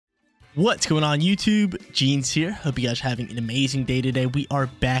What's going on YouTube? Jeans here. Hope you guys are having an amazing day today. We are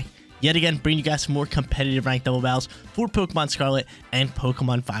back yet again bringing you guys some more competitive ranked double battles for Pokemon Scarlet and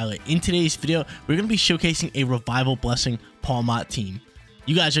Pokemon Violet. In today's video, we're going to be showcasing a Revival Blessing PAWMOT team.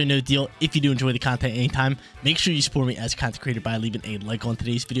 You guys are no deal. If you do enjoy the content anytime, make sure you support me as a content creator by leaving a like on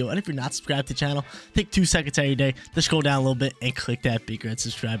today's video. And if you're not subscribed to the channel, take 2 seconds out of your day to scroll down a little bit and click that big red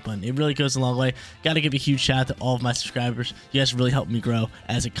subscribe button. It really goes a long way. Got to give a huge shout out to all of my subscribers. You guys really helped me grow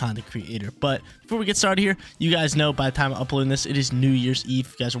as a content creator. But before we get started here, you guys know by the time I'm uploading this, it is New Year's Eve.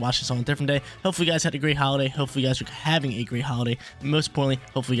 If you guys are watching this on a different day, hopefully you guys had a great holiday. Hopefully you guys are having a great holiday. And most importantly,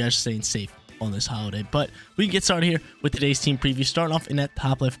 hopefully you guys are staying safe on this holiday. But we can get started here with today's team preview. Starting off in that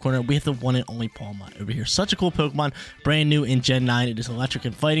top left corner, we have the one and only PAWMOT over here. Such a cool Pokemon, brand new in Gen 9. It is electric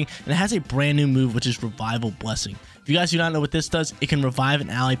and fighting, and it has a brand new move, which is Revival Blessing. If you guys do not know what this does, it can revive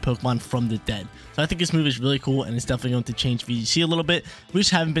an ally Pokemon from the dead. So I think this move is really cool, and it's definitely going to change VGC a little bit. We just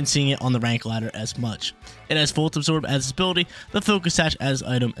haven't been seeing it on the rank ladder as much. It has Volt Absorb as its ability, the Focus Sash as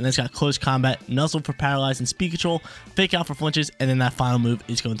item, and it's got Close Combat, Nuzzle for Paralyze and Speed Control, Fake Out for Flinches, and then that final move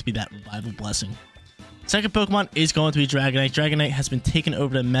is going to be that Revival Blessing. Second Pokemon is going to be Dragonite. Dragonite has been taken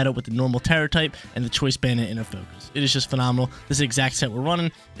over the meta with the normal Terror type and the Choice Bandit Inner Focus. It is just phenomenal. This is the exact set we're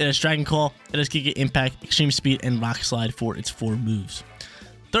running. It has Dragon Claw, it has Giga Impact, Extreme Speed, and Rock Slide for its 4 moves.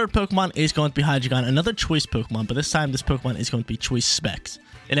 Third Pokemon is going to be Hydreigon, another Choice Pokemon, but this time this Pokemon is going to be Choice Specs.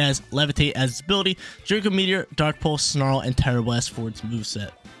 It has Levitate as its ability, Draco Meteor, Dark Pulse, Snarl, and Terror Blast for its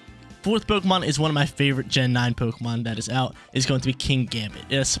moveset. Fourth Pokemon is one of my favorite Gen 9 Pokemon that is out. It's going to be King Gambit.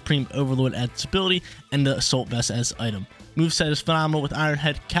 It has Supreme Overlord as its ability and the Assault Vest as item. Moveset is phenomenal with Iron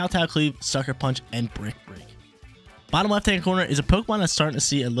Head, Kowtow Cleave, Sucker Punch, and Brick Break. Bottom left hand corner is a Pokemon that's starting to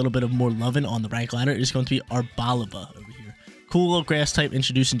see a little bit of more loving on the rank ladder. It is going to be Arboliva over here. Cool little grass type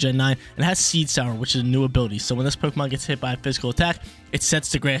introduced in Gen 9, and it has Seed Sour, which is a new ability. So when this Pokemon gets hit by a physical attack, it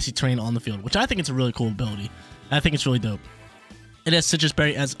sets the grassy terrain on the field, which I think is a really cool ability. I think it's really dope. It has Citrus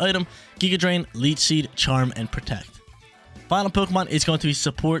Berry as item, Giga Drain, Leech Seed, Charm, and Protect. Final Pokemon is going to be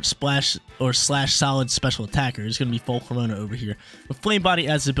Support, Splash, or Slash Solid Special Attacker. It's going to be Full Corona over here. With Flame Body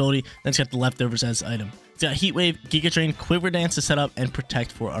as its ability, then it's got the Leftovers as item. It's got Heat Wave, Giga Drain, Quiver Dance to set up, and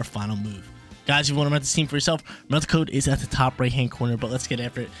Protect for our final move. Guys, if you want to rent this team for yourself, remember the code is at the top right hand corner, but let's get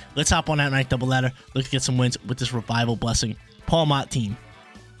after it. Let's hop on that ranked double ladder. Let's get some wins with this Revival Blessing PAWMOT team.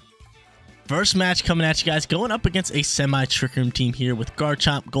 First match coming at you guys, going up against a semi-Trick Room team here with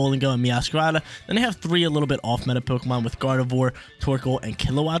Garchomp, Goldengo, and Meowscarada. Then they have 3 a little bit off-meta Pokemon with Gardevoir, Torkoal, and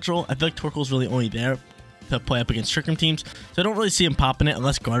Kilowattrel. I feel like Torkoal's really only there to play up against Trick Room teams, so I don't really see him popping it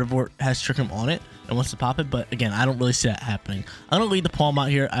unless Gardevoir has Trick Room on it and wants to pop it, but again, I don't really see that happening. I'm going to lead the PAWMOT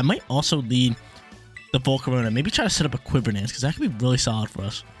here. I might also lead the Volcarona, maybe try to set up a Quiver Dance, because that could be really solid for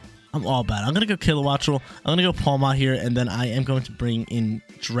us. I'm all about it. I'm going to go Kilowattrel. I'm going to go PAWMOT here, and then I am going to bring in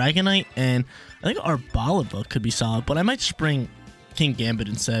Dragonite, and I think Arboliva could be solid, but I might just bring King Gambit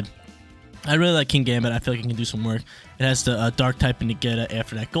instead. I really like King Gambit. I feel like it can do some work. It has the Dark type to get it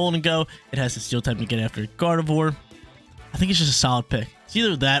after that Goldengo. It has the Steel type to get it after Gardevoir. I think it's just a solid pick. It's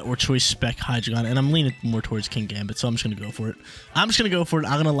either that or Choice Spec Hydreigon, and I'm leaning more towards King Gambit, so I'm just going to go for it. I'm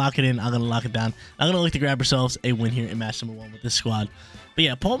going to lock it in. I'm going to lock it down. I'm going to look to grab ourselves a win here in match number 1 with this squad. But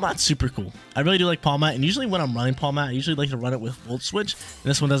yeah, PAWMOT's super cool. I really do like PAWMOT, and usually when I'm running PAWMOT, I usually like to run it with Volt Switch, and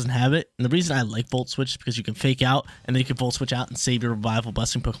this one doesn't have it. And the reason I like Volt Switch is because you can fake out, and then you can Volt Switch out and save your Revival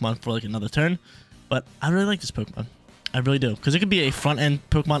Blessing Pokemon for like another turn. But I really like this Pokemon. I really do, because it could be a front-end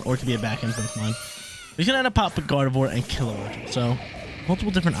Pokemon or it could be a back-end Pokemon. He's going to end up popping Gardevoir and Kilowattrel, so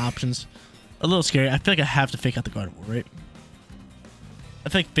multiple different options. A little scary. I feel like I have to fake out the Gardevoir, right? I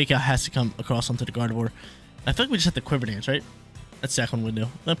feel like fake out has to come across onto the Gardevoir. I feel like we just have the Quiver Dance, right? That's the second window.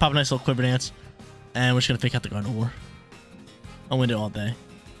 I'm going to pop a nice little Quiver Dance, and we're just going to fake out the Gardevoir. I'll win it all day.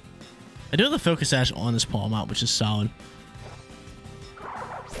 I do have the Focus Sash on this PAWMOT, which is solid.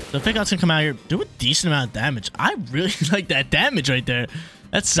 So fake out's going to come out here, do a decent amount of damage. I really like that damage right there.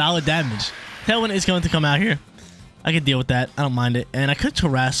 That's solid damage. Tailwind is going to come out here. I can deal with that. I don't mind it. And I could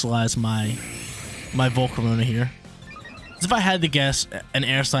Terrasilize my Volcarona here. As if I had to guess, an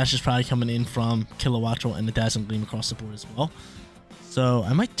Air Slash is probably coming in from Kilowattrel and the Dazzling Gleam across the board as well. So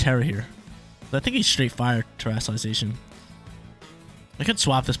I might Terra here. But I think he's straight fire Terrasilization. I could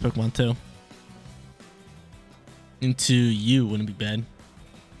swap this Pokemon too. Into you wouldn't be bad.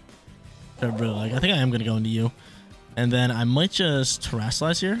 I really like. I think I am going to go into you. And then I might just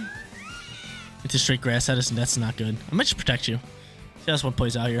Terrasilize here. Into straight Grass status, and that's not good. I might just Protect you. See how this one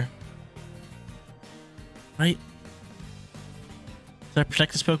plays out here. Right? Did I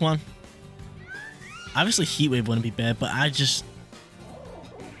Protect this Pokemon? Obviously Heat Wave wouldn't be bad, but I'm just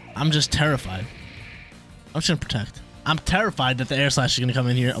terrified. I'm just gonna Protect. I'm terrified that the Air Slash is going to come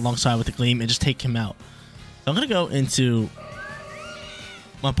in here alongside with the Gleam and just take him out. So I'm going to go into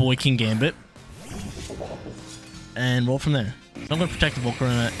my boy King Gambit and roll from there. So I'm going to protect the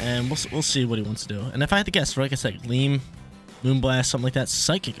Volcarona, and we'll see what he wants to do. And if I had to guess, like I said, Gleam, Moonblast, something like that,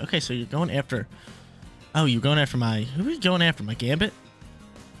 Psychic. Okay, so you're going after... Oh, you're going after my... Who are you going after? My Gambit?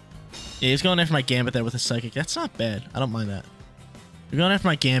 Yeah, he's going after my Gambit there with a Psychic. That's not bad. I don't mind that. You're going after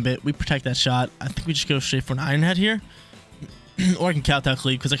my Gambit. We protect that shot. I think we just go straight for an Iron Head here. Or I can count out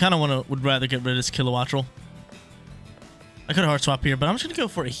Cleave, because I kind of would rather get rid of this Kilowattrel. I could hard swap here, but I'm just going to go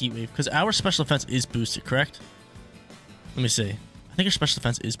for a Heat Wave, because our special defense is boosted, correct? Let me see. I think our special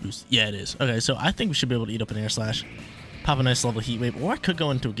defense is boosted. Yeah, it is. Okay, so I think we should be able to eat up an Air Slash. Pop a nice level Heat Wave, or I could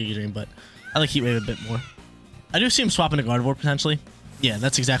go into a Giga Drain, but I like Heat Wave a bit more. I do see him swapping a Gardevoir potentially. Yeah,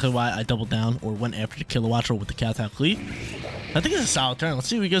 that's exactly why I doubled down or went after the Kilowattrel with the Kowtow Cleave. I think it's a solid turn. Let's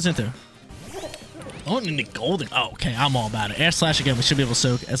see what he goes into. Going into Golden. Oh, okay, I'm all about it. Air Slash again, we should be able to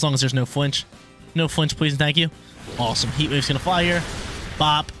soak as long as there's no flinch. No flinch, please and thank you. Awesome. Heat Wave's going to fly here.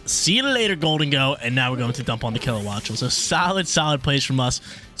 Bop. See you later, Golden Go. And now we're going to dump on the Kilowattrel. So solid plays from us.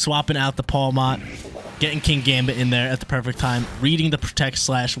 Swapping out the PAWMOT. Getting King Gambit in there at the perfect time. Reading the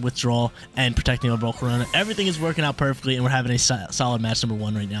Protect/Withdraw and protecting our Volcarona. Everything is working out perfectly, and we're having a solid match number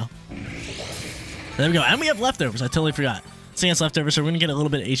 1 right now. There we go. And we have leftovers. I totally forgot. Sans leftovers, so we're going to get a little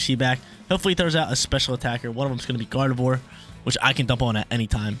bit of HP back. Hopefully he throws out a special attacker. One of them is going to be Gardevoir, which I can dump on at any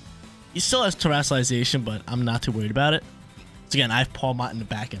time. He still has Terrestrialization, but I'm not too worried about it. So again, I have PAWMOT in the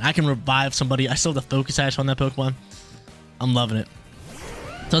back end. I can revive somebody. I still have the Focus Sash on that Pokemon. I'm loving it.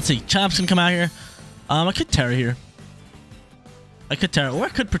 So let's see. Chomp's going to come out here. I could Terra here. I could Terra, or I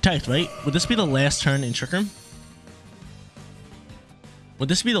could Protect, right? Would this be the last turn in Trick Room? Would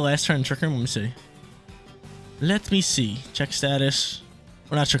this be the last turn in Trick Room? Let me see. Let me see. Check status.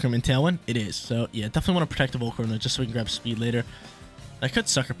 We're not Trick Room in Tailwind. It is. So, yeah, definitely want to protect the Volcarona just so we can grab speed later. I could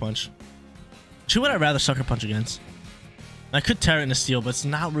Sucker Punch. Who would I rather Sucker Punch against? I could Terra into Steel, but it's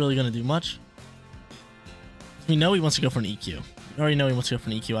not really going to do much. We know he wants to go for an EQ. We already know he wants to go for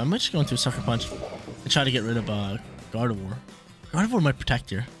an EQ. I might just go into a Sucker Punch and try to get rid of Gardevoir. Gardevoir might protect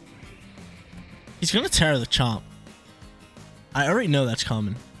here. He's going to Terra the Chomp. I already know that's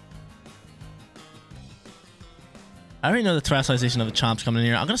coming. I already know the Terrestrialization of the Chomp's coming in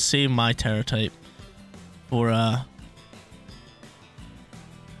here. I'm going to save my Terra type for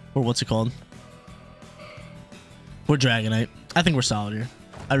what's it called? For Dragonite. I think we're solid here.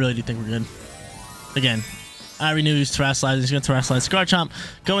 I really do think we're good. Again, I already knew he was Terrestrializing. He's going to Terrestrialize Garchomp.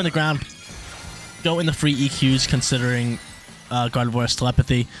 Go in the ground. Go in the free EQs considering Gardevoir has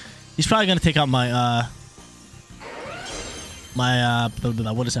Telepathy. He's probably going to take out my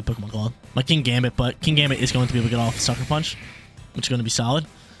what is that Pokemon called? My King Gambit, but King Gambit is going to be able to get off Sucker Punch, which is going to be solid.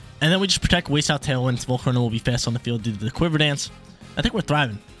 And then we just protect, waste out Tailwind. Volcarona will be fast on the field due to the Quiver Dance. I think we're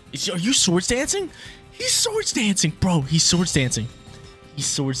thriving. Are you Swords Dancing? He's Swords Dancing, bro. He's Swords Dancing. He's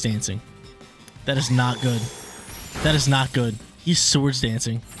Swords Dancing. That is not good. That is not good. He's Swords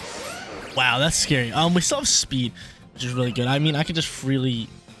Dancing. Wow, that's scary. We still have speed, which is really good. I mean, I could just freely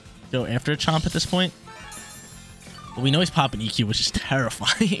go after a Chomp at this point. But we know he's popping EQ, which is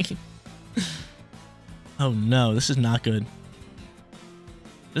terrifying. Oh no, this is not good.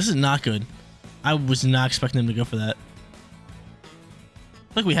 This is not good. I was not expecting him to go for that.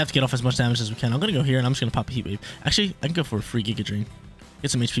 I feel like we have to get off as much damage as we can. I'm going to go here, and I'm just going to pop a Heat Wave. Actually, I can go for a free Giga Drain.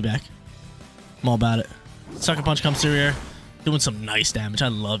 Get some HP back. I'm all about it. Sucker Punch comes through here. Doing some nice damage. I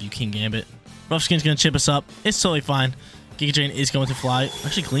love you, King Gambit. Rough Skin's going to chip us up. It's totally fine. Giga Drain is going to fly.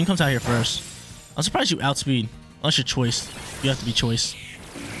 Actually, Gleam comes out here first. I'm surprised you outspeed. Unless you're choiced. You have to be choiced.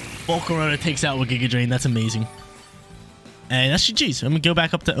 Volcarona takes out with Giga Drain. That's amazing. And that's GG's. I'm going to go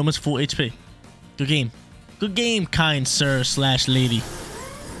back up to almost full HP. Good game. Good game, kind sir / lady.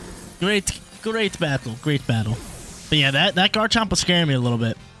 Great battle. Great battle. But yeah, that Garchomp was scaring me a little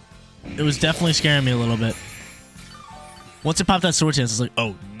bit. It was definitely scaring me a little bit. Once it popped that Sword Dance, I was like,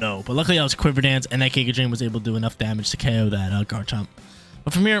 oh no. But luckily I was Quiver Dance, and that Giga Drain was able to do enough damage to KO that Garchomp.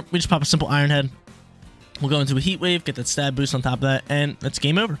 But from here, we just pop a simple Iron Head. We'll go into a Heat Wave, get that stab boost on top of that, and that's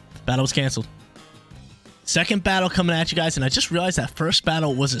game over. Battle was canceled. Second battle coming at you guys, and I just realized that first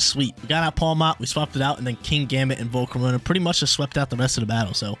battle wasn't sweet. We got out PAWMOT, we swapped it out, and then King Gambit and Volcarona pretty much just swept out the rest of the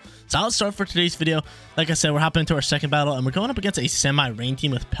battle. So, solid start for today's video. Like I said, we're hopping into our second battle, and we're going up against a semi-rain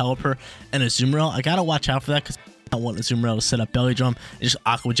team with Pelipper and a Azumarill. I gotta watch out for that, because I want Azumarill to set up Belly Drum and just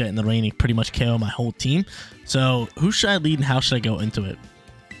Aqua Jet in the rain and pretty much KO my whole team. So, who should I lead and how should I go into it?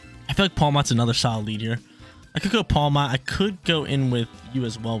 I feel like PAWMOT's another solid lead here. I could go PAWMOT. I could go in with you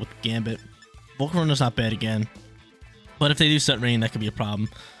as well with Gambit. Volcarona's not bad again. But if they do set rain, that could be a problem.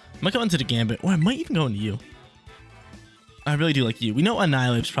 I might go into the Gambit, or I might even go into you. I really do like you. We know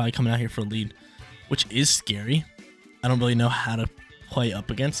Annihilate's probably coming out here for a lead, which is scary. I don't really know how to play up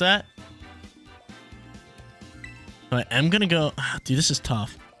against that. But I'm going to go... Dude, this is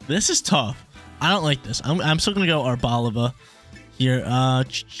tough. This is tough. I don't like this. I'm still going to go Arboliva here.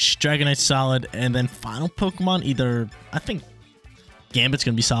 Dragonite solid. And then final Pokemon, either... I think Gambit's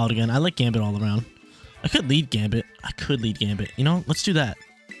going to be solid again. I like Gambit all around. I could lead Gambit. You know, let's do that.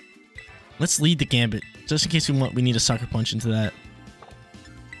 Let's lead the Gambit. Just in case we need a Sucker Punch into that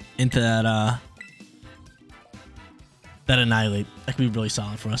Annihilate. That could be really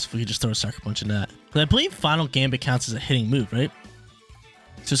solid for us if we could just throw a Sucker Punch into that. Because I believe Final Gambit counts as a hitting move, right?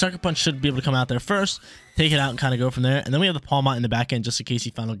 So Sucker Punch should be able to come out there first, take it out and kind of go from there. And then we have the PAWMOT in the back end just in case he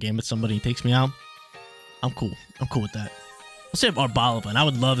Final Gambit somebody and takes me out. I'm cool. I'm cool with that. Let's have Arboliva, and I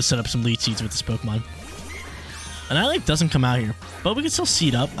would love to set up some lead seeds with this Pokemon. Annihilate doesn't come out here, but we can still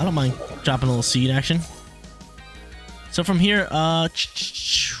seed up. I don't mind dropping a little seed action. So from here, what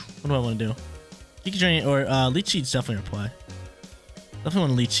do I want to do? Giga Drain or Leech Seed's definitely our play. Definitely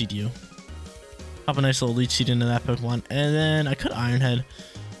want to Leech Seed you. Pop a nice little Leech Seed into that Pokemon. And then I could Iron Head.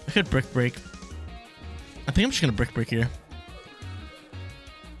 I could Brick Break. I think I'm just going to Brick Break here.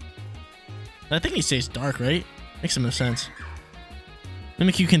 I think he stays Dark, right? Makes some no sense.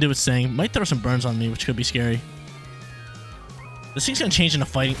 Mimikyu can do its thing. Might throw some burns on me, which could be scary. This thing's gonna change into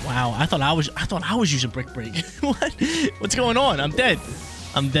fighting. Wow, I thought I was using Brick Break. What? What's going on? I'm dead.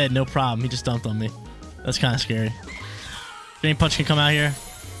 I'm dead, no problem. He just dumped on me. That's kind of scary. Drain Punch can come out here.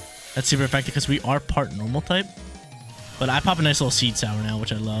 That's super effective because we are part normal type. But I pop a nice little Seed Sour now,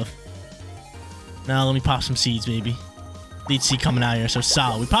 which I love. Now let me pop some seeds, baby. Leech Seed coming out here, so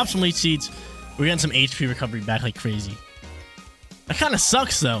solid. We pop some Leech Seeds. We're getting some HP recovery back like crazy. That kind of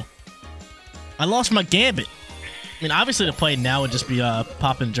sucks, though. I lost my Gambit. I mean, obviously the play now would just be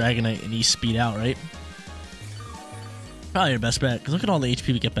popping Dragonite and speed out, right? Probably your best bet, because look at all the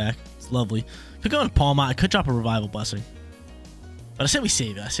HP we get back. It's lovely. Could go into PAWMOT. I could drop a Revival Blessing. But I say we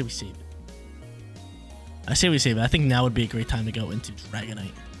save it. I say we save it. I think now would be a great time to go into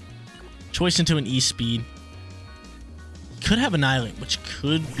Dragonite. Choice into an E-Speed. Could have Annihilate, which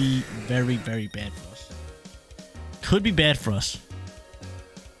could be very, very bad for us. Could be bad for us.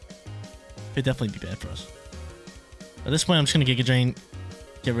 Could definitely be bad for us. At this point, I'm just going to Giga Drain,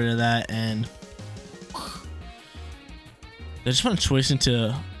 get rid of that, and I just want to choice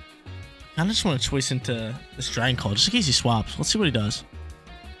into... I just want to choice into this Dragon Claw, just in case he swaps. Let's see what he does.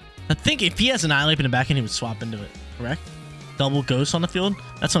 I think if he has an Annihilate in the back end, he would swap into it, correct? Double Ghost on the field?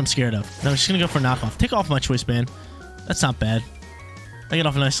 That's what I'm scared of. Now I'm just going to go for a knockoff. Take off my Choice Band. That's not bad. I get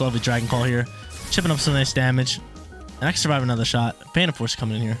off a nice lovely Dragon Claw here. Chipping up some nice damage. And I can survive another shot. Phantom Force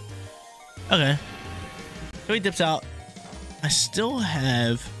coming in here. Okay. So he dips out. I still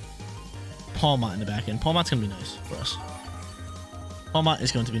have PAWMOT in the back end. PAWMOT's going to be nice for us. PAWMOT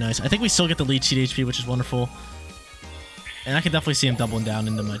is going to be nice. I think we still get the Leech Seed HP, which is wonderful. And I can definitely see him doubling down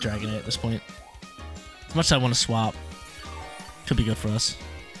into my Dragonite at this point. As much as I want to swap, could be good for us.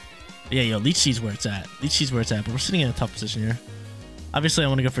 But yeah, yo, Leech Seed's where it's at. Leech Seed's where it's at, but we're sitting in a tough position here. Obviously, I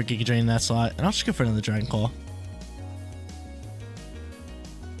want to go for Giga Drain in that slot, and I'll just go for another Dragon Claw.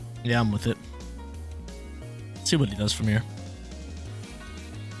 Yeah, I'm with it. Let's see what he does from here.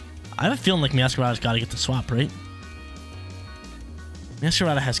 I have a feeling like Meowscarada's got to get the swap, right?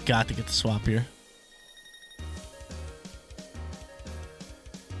 Meowscarada has got to get the swap here.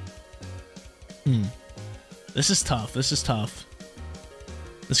 This is tough. This is tough.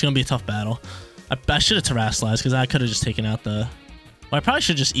 This is going to be a tough battle. I should have Terrasalized because I could have just taken out the... Well, I probably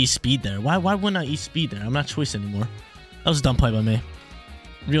should just E-Speed there. Why wouldn't I E-Speed there? I'm not Choice anymore. That was a dumb play by me.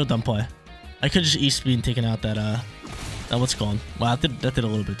 Real dumb play. I could just E-Speed and taken out that what's it called? Wow, that did a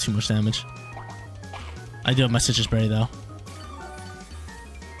little bit too much damage. I do have my Citrus Berry, though.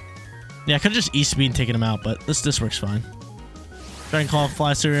 Yeah, I could have just E-Speed and taken him out, but this works fine. Dragon Claw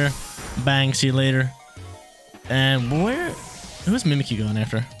flies through here. Bang, see you later. And who's Mimikyu going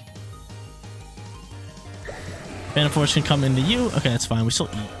after? Phantom Force can come into you. Okay, that's fine. We still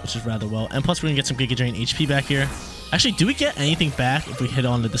eat, which is rather well. And plus, we're going to get some Giga Drain HP back here. Actually, do we get anything back if we hit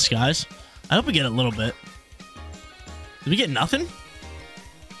on the Disguise? I hope we get a little bit. Did we get nothing?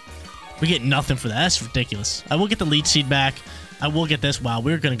 We get nothing for that. That's ridiculous. I will get the Leech Seed back. I will get this. Wow,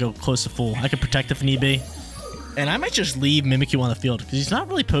 we're going to go close to full. I can protect if need be. And I might just leave Mimikyu on the field because he's not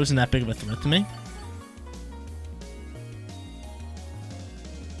really posing that big of a threat to me.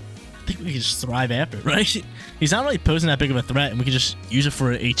 I think we can just thrive after it, right? He's not really posing that big of a threat, and we can just use it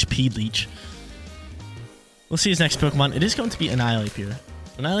for an HP leech. We'll see his next Pokemon. It is going to be Annihilate here.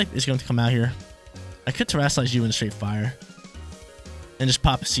 Annihilate is going to come out here. I could Terrasilize you in straight fire and just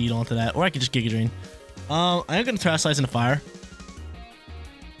pop a seed onto that, or I could just Giga Drain. I am gonna Terrasilize into fire.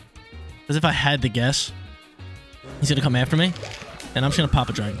 As if I had to guess. He's gonna come after me. And I'm just gonna pop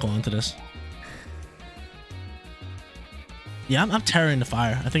a Dragon Claw into this. Yeah, I'm Terra into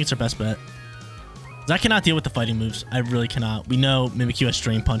fire. I think it's our best bet. I cannot deal with the fighting moves. I really cannot. We know Mimikyu has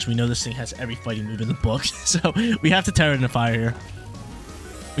Drain Punch. We know this thing has every fighting move in the book. So we have to Terra into fire here.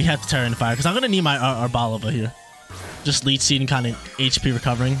 We have to Terra into fire because I'm gonna need my Arboliva here. Just Leech Seed and kind of HP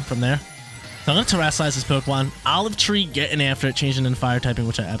recovering from there. So I'm gonna Terrasilize this Pokemon. Olive Tree getting after it, changing into fire typing,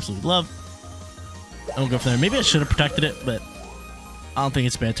 which I absolutely love. And we'll go from there. Maybe I should have protected it, but I don't think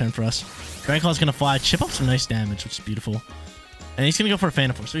it's a bad turn for us. Dragon Claw's gonna fly, chip up some nice damage, which is beautiful. And he's gonna go for a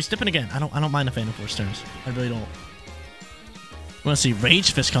Phantom Force. So he's dipping again. I don't mind the Phantom Force turns. I really don't. We want to see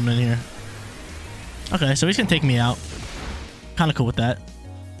Rage Fist coming in here. Okay, so he's gonna take me out. Kind of cool with that.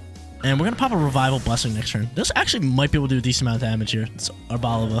 And we're gonna pop a Revival Blessing next turn. This actually might be able to do a decent amount of damage here. It's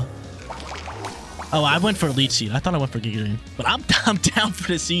Arboliva. Oh, I went for a Leech Seed. I thought I went for Giga Drain. But I'm down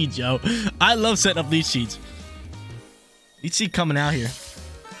for the Seeds, yo. I love setting up Leech Seeds. Leech Seed coming out here.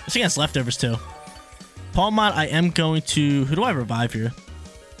 This thing has leftovers too. PAWMOT, I am going to... Who do I revive here?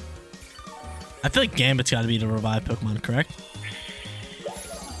 I feel like Gambit's got to be the revive Pokemon, correct?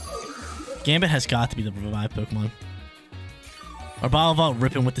 Gambit has got to be the revive Pokemon. Arboliva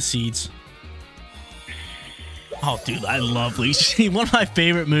ripping with the seeds. Oh, dude, I love Leech Seed. One of my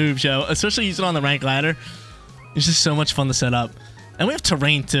favorite moves, yo. Especially using it on the rank ladder. It's just so much fun to set up. And we have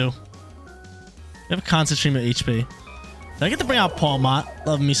Terrain, too. We have a constant stream of HP. I get to bring out PAWMOT.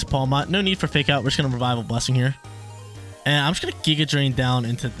 Love me some PAWMOT. No need for Fake Out. We're just going to Revival Blessing here. And I'm just going to Giga Drain down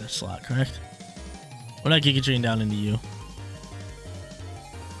into this slot, correct? Or not Giga Drain down into you.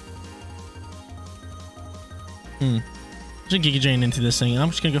 Just going to Giga Drain into this thing. And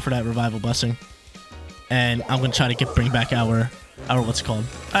I'm just going to go for that Revival Blessing. And I'm going to try to bring back our what's it called?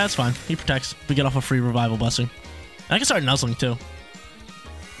 That's fine. He protects. We get off a free Revival Blessing. And I can start nuzzling too.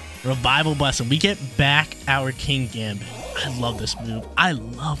 Revival Blessing. We get back our King Gambit. I love this move. I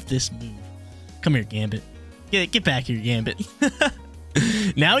love this move. Come here, Gambit. Get back here, Gambit.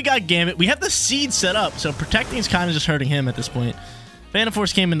 Now we got Gambit. We have the seed set up, so protecting is kind of just hurting him at this point. Phantom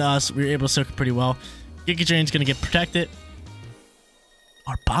Force came into us. We were able to soak it pretty well. Giga Drain's going to get protected.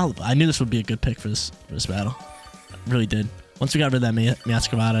 Arboliva. I knew this would be a good pick for this battle. I really did. Once we got rid of that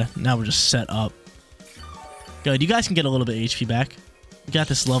Meowscarada, now we're just set up. Good. You guys can get a little bit of HP back. We got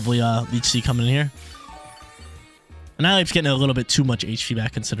this lovely Leech Seed coming in here. And Annihilape's getting a little bit too much HP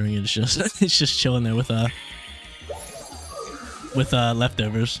back considering it's just chilling there with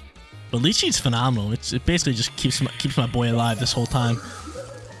leftovers. But Leech Seed's phenomenal. It basically just keeps my boy alive this whole time.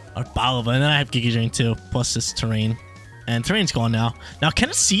 Arboliva, and then I have Giga Drain too, plus this Terrain. And Terrain's gone now. Now,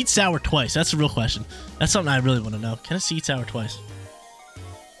 can a Seed Sour twice? That's the real question. That's something I really want to know. Can a Seed Sour twice?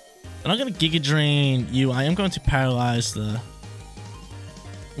 And I'm going to Giga Drain you. I am going to paralyze the...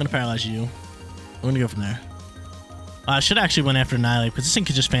 I'm going to paralyze you. I'm going to go from there. I should actually went after Annihilate, because this thing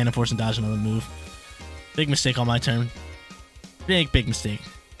could just Phantom Force and dodge another move. Big mistake on my turn. Big mistake.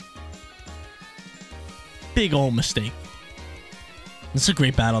 Big old mistake. This is a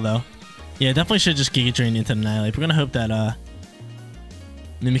great battle, though. Yeah, definitely should just Giga Drain into Annihilate. We're going to hope that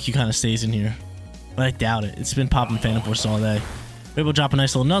Mimikyu kind of stays in here. But I doubt it. It's been popping Phantom Force all day. Maybe we'll drop a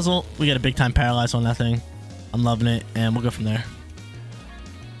nice little Nuzzle. We get a big time Paralyze on that thing. I'm loving it, and we'll go from there.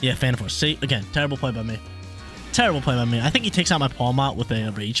 Yeah, Phantom Force. See, again, terrible play by me. Terrible play by me. I think he takes out my PAWMOT with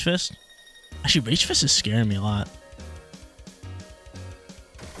a Rage Fist. Actually, Rage Fist is scaring me a lot.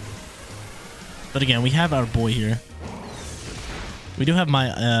 But again, we have our boy here. We do have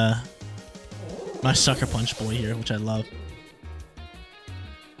my my Sucker Punch boy here, which I love.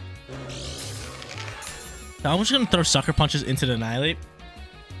 Now I'm just going to throw Sucker Punches into the Annihilate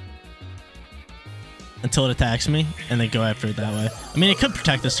until it attacks me, and then go after it that way. I mean, it could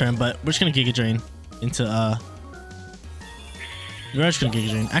protect this turn, but we're just going to Giga Drain into... We're just going to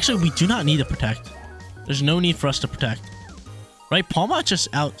Giga Drain. Actually, we do not need to protect. There's no need for us to protect. Right? PAWMOT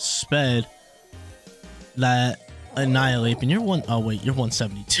just outsped that Annihilate, and you're one... Oh, wait, you're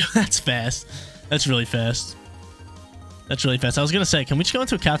 172. That's fast. That's really fast. That's really fast. I was going to say, can we just go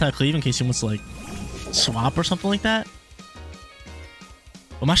into a Cow-Type Cleave in case he wants to, like, swap or something like that?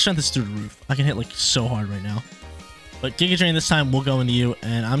 Well, my strength is through the roof. I can hit, like, so hard right now. But Giga Drain this time will go into you,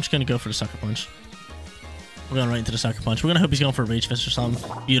 and I'm just going to go for the Sucker Punch. We're going right into the Sucker Punch. We're going to hope he's going for a Rage Fist or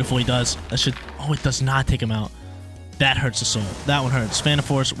something. Beautiful, he does. That should... Oh, it does not take him out. That hurts the soul. That one hurts. Phantom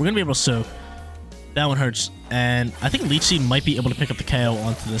Force. We're going to be able to soak. That one hurts. And I think Leech Seed might be able to pick up the KO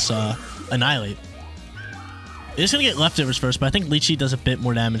onto this Annihilate. It's going to get leftovers first, but I think Leech Seed does a bit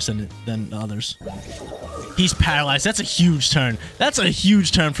more damage than others. He's paralyzed. That's a huge turn. That's a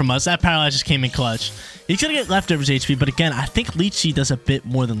huge turn from us. That paralyze just came in clutch. He's going to get leftovers HP, but again, I think Leech Seed does a bit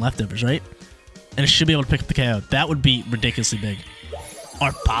more than leftovers, right? And it should be able to pick up the KO. That would be ridiculously big.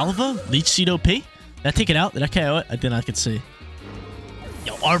 Arboliva? Leech Seed OP? Did I take it out? Did I KO it? I did not get to see.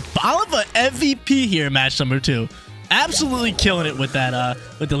 Yo, Arboliva MVP here in match number 2. Absolutely killing it with that,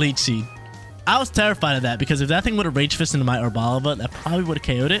 with the Leech Seed. I was terrified of that because if that thing would have Rage Fist into my Arboliva, that probably would have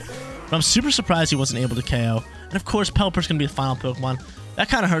KO'd it. But I'm super surprised he wasn't able to KO. And of course, Pelipper's going to be the final Pokemon. That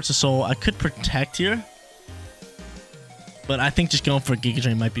kind of hurts the soul. I could protect here. But I think just going for a Giga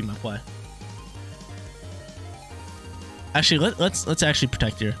Drain might be my play. Actually, let's actually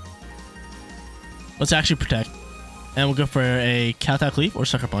protect here. Let's actually protect. And we'll go for a Counter Leaf or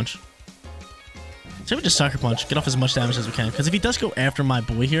Sucker Punch. So we just Sucker Punch. Get off as much damage as we can. Because if he does go after my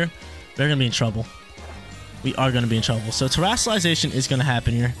boy here, they're going to be in trouble. We are going to be in trouble. So Terrestrialization is going to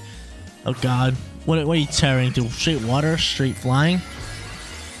happen here. Oh, God. What are you tearing through? Straight water? Straight flying?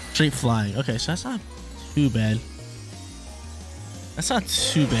 Straight flying. Okay, so that's not too bad. That's not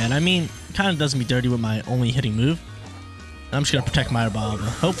too bad. I mean, kind of does me dirty with my only hitting move. I'm just going to protect my Arboliva.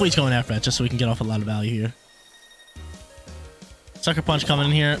 Hopefully he's going after that just so we can get off a lot of value here. Sucker Punch coming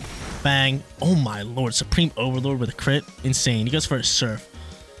in here. Bang. Oh, my Lord. Supreme Overlord with a crit. Insane. He goes for a Surf.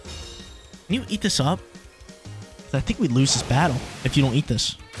 Can you eat this up? I think we lose this battle if you don't eat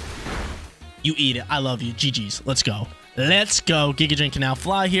this. You eat it. I love you. GG's. Let's go. Let's go. Giga Drain can now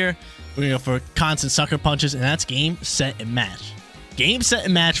fly here. We're going to go for constant Sucker Punches, and that's game, set, and match. Game, set,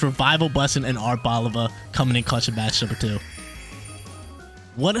 and match. Revival Blessing and Arboliva coming in clutch in match number 2.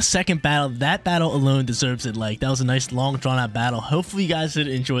 What a second battle. That battle alone deserves it. Like, that was a nice, long, drawn-out battle. Hopefully, you guys did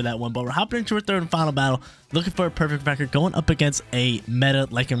enjoy that one. But we're hopping into our third and final battle. Looking for a perfect record. Going up against a meta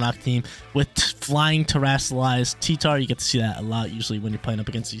Lycanroc team with flying Terrestrialized T-Tar. You get to see that a lot, usually, when you're playing up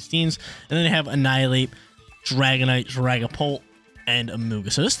against these teams. And then they have Annihilate, Dragonite, Dragapult, and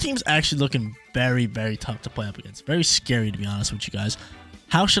Amuga. So this team's actually looking very, very tough to play up against. Very scary, to be honest with you guys.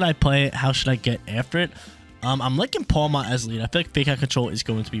 How should I play it? How should I get after it? I'm liking PAWMOT as lead. I feel like Fake Out Control is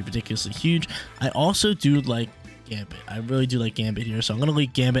going to be ridiculously huge. I also do like Gambit. I really do like Gambit here. So I'm going to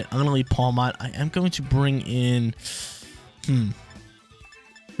lead Gambit. I'm going to lead PAWMOT. I am going to bring in... Who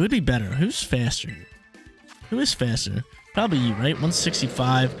would be better? Who's faster here? Who is faster? Probably you, right?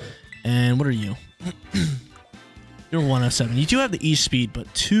 165. And what are you? You're 107. You do have the E-Speed,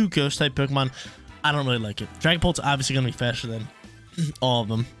 but 2 Ghost-type Pokemon, I don't really like it. Dragapult's obviously going to be faster than all of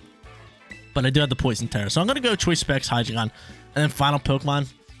them. But I do have the Poison Terror. So I'm going to go Choice Specs, Hydreigon, and then final Pokemon.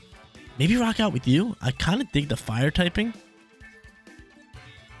 Maybe rock out with you. I kind of dig the Fire typing.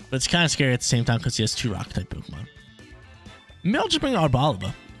 But it's kind of scary at the same time because he has 2 Rock-type Pokemon. Maybe I'll just bring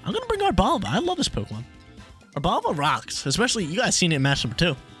Arboliva. I'm going to bring Arboliva. I love this Pokemon. Arboliva rocks. Especially, you guys seen it in match number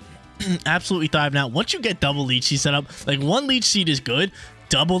 2. Absolutely thriving out. Once you get double Leech Seed set up, like 1 Leech Seed is good.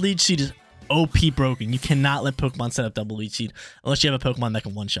 Double Leech Seed is OP broken. You cannot let Pokemon set up double Leech Seed unless you have a Pokemon that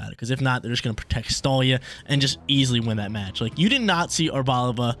can one-shot it. Because if not, they're just going to protect stall you and just easily win that match. Like, you did not see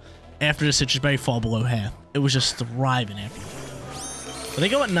Arboliva after the Citrus Berry fall below half. It was just thriving after that. But they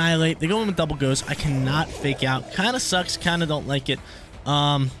go Annihilate. They go in with Double Ghost. I cannot Fake Out. Kind of sucks. Kind of don't like it.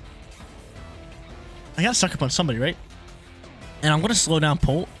 I got to Sucker Punch somebody, right? And I'm going to slow down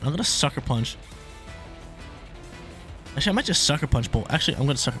Bolt. I'm going to Sucker Punch. Actually, I might just Sucker Punch Bolt. Actually, I'm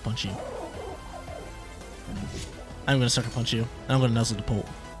going to Sucker Punch you. I'm going to Sucker Punch you. And I'm going to Nuzzle the Bolt.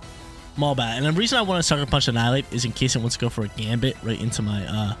 Malbat. And the reason I want to Sucker Punch Annihilate is in case it wants to go for a Gambit right into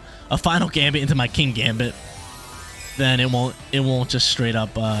my, a final Gambit into my King Gambit. Then it won't just straight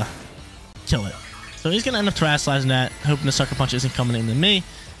up, kill it. So he's going to end up Terrestrializing that, hoping the Sucker Punch isn't coming into me.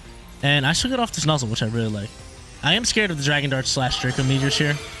 And I should get off this Nuzzle, which I really like. I am scared of the Dragon Dart / Draco Meteors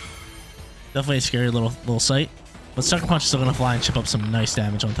here. Definitely a scary little sight. But Sucker Punch is still going to fly and chip up some nice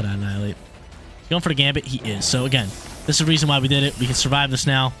damage onto that Annihilate. Going for the Gambit, he is. So again, this is the reason why we did it. We can survive this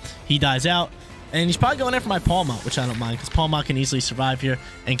now. He dies out. And he's probably going there for my PAWMOT, which I don't mind, because PAWMOT can easily survive here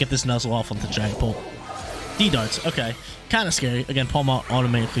and get this Nuzzle off onto Dragapult. D-Darts, okay. Kind of scary. Again, PAWMOT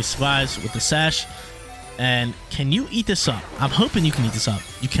automatically survives with the Sash. And can you eat this up? I'm hoping you can eat this up.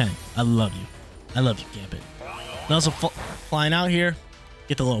 You can. I love you. I love you, Gambit. Nuzzle flying out here.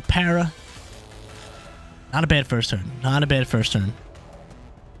 Get the little para. Not a bad first turn. Not a bad first turn.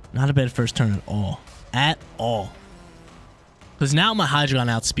 Not a bad first turn at all. At all. Because now my Hydreigon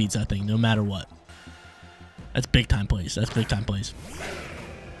outspeeds that thing, no matter what. That's big time plays. That's big time plays.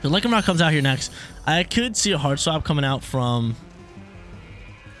 The Lycanroc comes out here next. I could see a Hard Swap coming out from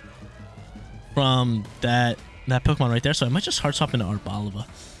that Pokemon right there. So I might just Hard Swap into Arboliva.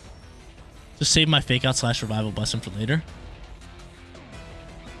 Just save my Fake Out / Revival Blessing for later.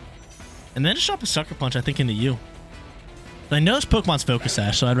 And then just drop a Sucker Punch, I think, into you. But I know this Pokemon's Focus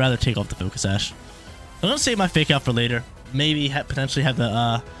Sash, so I'd rather take off the Focus Sash. I'm going to save my Fake Out for later. Maybe potentially have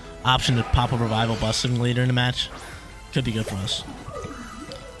the option to pop a Revival Busting later in the match. Could be good for us.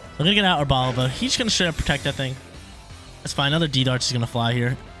 We're going to get out our Arboliva. He's going to straight up protect that thing. That's fine. Another D-Darts is going to fly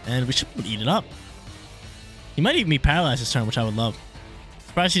here. And we should eat it up. He might even be paralyzed this turn, which I would love.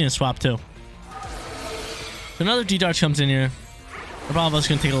 Surprised he didn't swap too. So another D-Dart comes in here. Arboliva's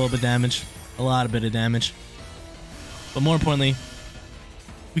going to take a little bit of damage. A lot of bit of damage. But more importantly,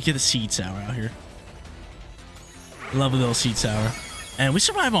 we get the Seed Sour out here. Love a little Seed Sour. And we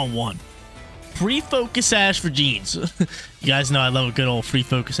survive on 1. Free Focus Sash for Jeans. You guys know I love a good old free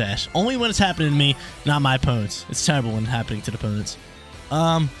Focus Sash. Only when it's happening to me, not my opponents. It's terrible when it's happening to the opponents.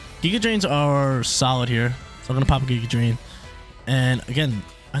 Giga Drains are solid here. So I'm going to pop a Giga Drain. And again,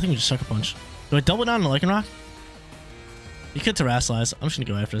 I think we just Sucker Punch. Do I double down on the Lycanroc? He could Terrasilize. I'm just going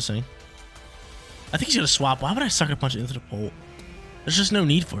to go after this thing. I think he's going to swap. Why would I Sucker Punch into the pole? There's just no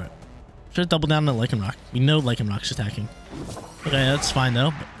need for it. Should have doubled down on the Lycanroc. We know Lycanroc's attacking. Okay, that's fine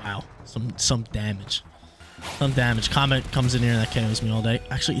though. But wow, some damage. Some damage. Combat comes in here and that KOs me all day.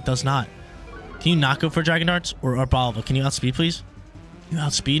 Actually, it does not. Can you not go for Dragon Darts or Arboliva? Can you outspeed, please? Can you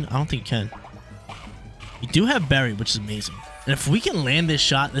outspeed? I don't think you can. You do have Berry, which is amazing. And if we can land this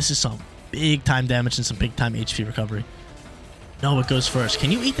shot, this is some big time damage and some big time HP recovery. No, it goes first.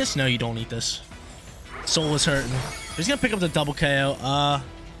 Can you eat this? No, you don't eat this. Soul is hurting. He's gonna pick up the double KO.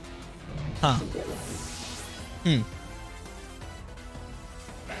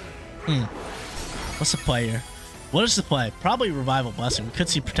 What's the play here? What is the play? Probably Revival Blessing. We could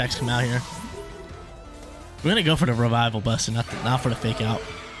see Protects come out here. We're gonna go for the Revival Blessing, not for the Fake Out.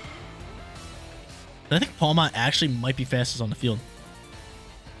 I think PAWMOT actually might be fastest on the field.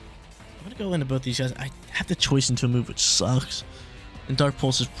 I'm gonna go into both these guys. I have to choice into a move, which sucks. And Dark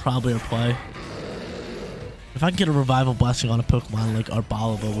Pulse is probably our play. If I can get a Revival Blessing on a Pokemon like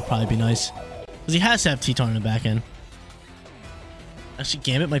Arboliva would probably be nice. Because he has to have T-Tar in the back end. Actually,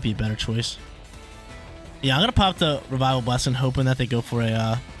 Gambit might be a better choice. Yeah, I'm going to pop the Revival Blessing, hoping that they go for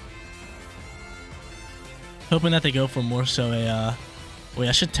a... hoping that they go for more so a... wait,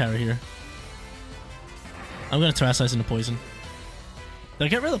 I should Terra here. I'm going to Terrasilize into Poison. Did I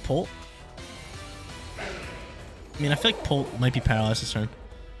get rid of the Polt? I mean, I feel like Polt might be paralyzed this turn.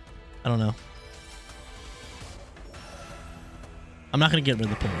 I don't know. I'm not going to get rid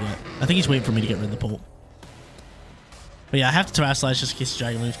of the Polt yet. I think he's waiting for me to get rid of the Polt. But yeah, I have to Terrasilize just in case the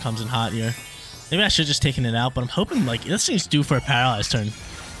Dragon Leaf comes in hot here. Maybe I should have just taken it out, but I'm hoping, like, this thing's due for a paralyzed turn.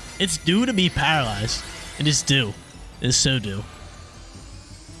 It's due to be paralyzed. It is due. It is so due.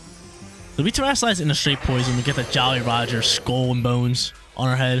 So we Terrasilize into straight Poison. We get the Jolly Roger Skull and Bones on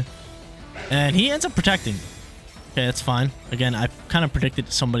our head. And he ends up protecting. Okay, that's fine. Again, I kind of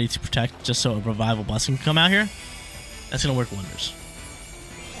predicted somebody to protect just so a Revival Blessing can come out here. That's going to work wonders.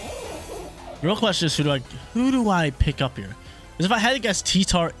 The real question is, who do I pick up here? Because if I had to guess,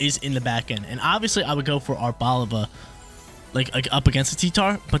 T-Tar is in the back end. And obviously, I would go for Arboliva, like up against the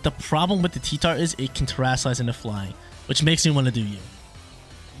T-Tar. But the problem with the T-Tar is it can Terrasilize into Flying, which makes me want to do you.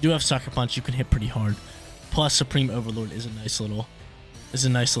 You do have Sucker Punch. You can hit pretty hard. Plus, Supreme Overlord is a nice little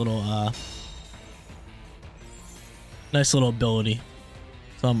ability.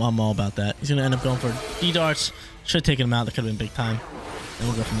 So I'm all about that. He's going to end up going for D-Darts. Should have taken him out. That could have been big time. And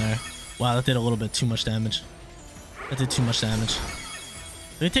we'll go from there. Wow, that did a little bit too much damage. That did too much damage.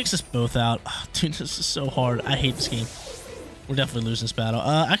 If it takes us both out. Oh, dude, this is so hard. I hate this game. We're definitely losing this battle.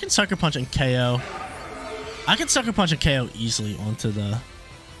 I can Sucker Punch and KO. I can Sucker Punch and KO easily onto the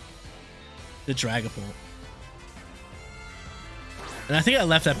Dragapult. And I think I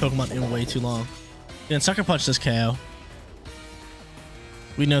left that Pokemon in way too long. Then Sucker Punch does KO.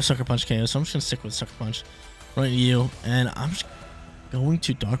 We know Sucker Punch KO, so I'm just going to stick with Sucker Punch. Right to you. And I'm just going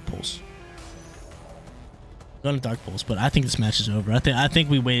to Dark Pulse. Going to Dark Pulse, but I think this match is over. I think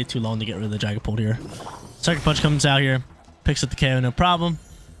we waited too long to get rid of the Dragapult here. Sucker Punch comes out here, picks up the KO, no problem.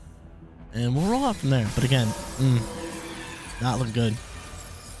 And we'll roll out from there. But again, not looking good.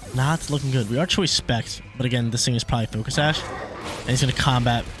 Not looking good. We are Choice Specs, but again, this thing is probably Focus Sash. And he's going to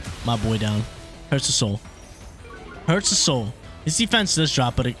combat my boy down. Hurts the soul. Hurts the soul. His defense does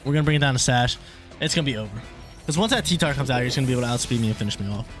drop, but we're going to bring it down to Sash. It's going to be over. Because once that T-Tar comes out here, he's going to be able to outspeed me and finish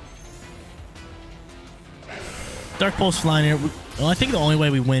me off. Dark Pulse flying here. Well, I think the only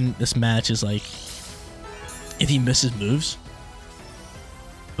way we win this match is, like, if he misses moves.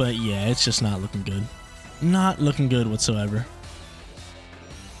 But, yeah, it's just not looking good. Not looking good whatsoever.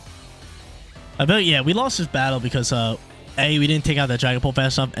 I bet, yeah, we lost this battle because, A, we didn't take out that Dragapult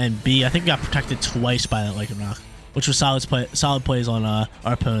fast enough, and B, I think we got protected twice by that Lycanroc, which was solid plays on our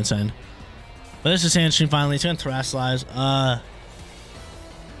opponent's end. But this is Sandstream finally. It's gonna Terrasilize.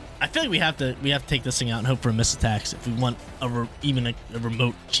 I feel like we have to take this thing out and hope for miss attacks if we want even a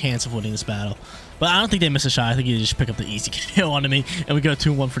remote chance of winning this battle. But I don't think they miss a shot. I think they just pick up the easy kill onto me, and we go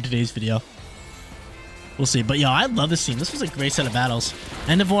 2-1 for today's video. We'll see. But yo, I love this team. This was a great set of battles.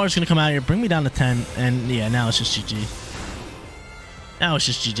 Endeavor is gonna come out here, bring me down to 10, and yeah, now it's just GG. Now it's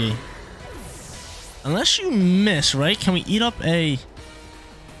just GG. Unless you miss, right? Can we eat up a?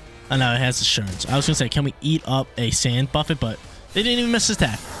 Oh no, it has assurance. I was gonna say, can we eat up a sand buffet, but they didn't even miss his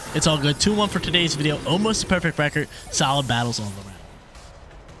attack. It's all good. 2-1 for today's video. Almost a perfect record. Solid battles all around.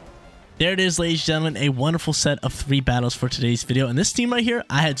 There it is, ladies and gentlemen, a wonderful set of 3 battles for today's video. And this team right here,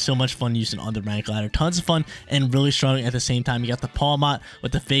 I had so much fun using on the rank ladder. Tons of fun and really strong at the same time. You got the PAWMOT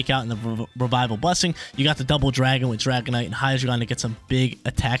with the fake out and the revival blessing. You got the double dragon with Dragonite and Hydreigon to get some big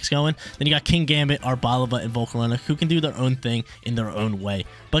attacks going. Then you got King Gambit, Arboliva, and Volcarona who can do their own thing in their own way.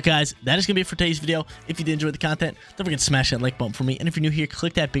 But guys, that is going to be it for today's video. If you did enjoy the content, don't forget to smash that like button for me. And if you're new here,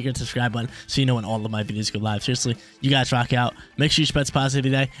 click that bigger subscribe button so you know when all of my videos go live. Seriously, you guys rock out. Make sure you spread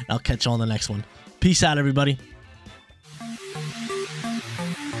positivity today, and I'll catch you on the next one. Peace out, everybody.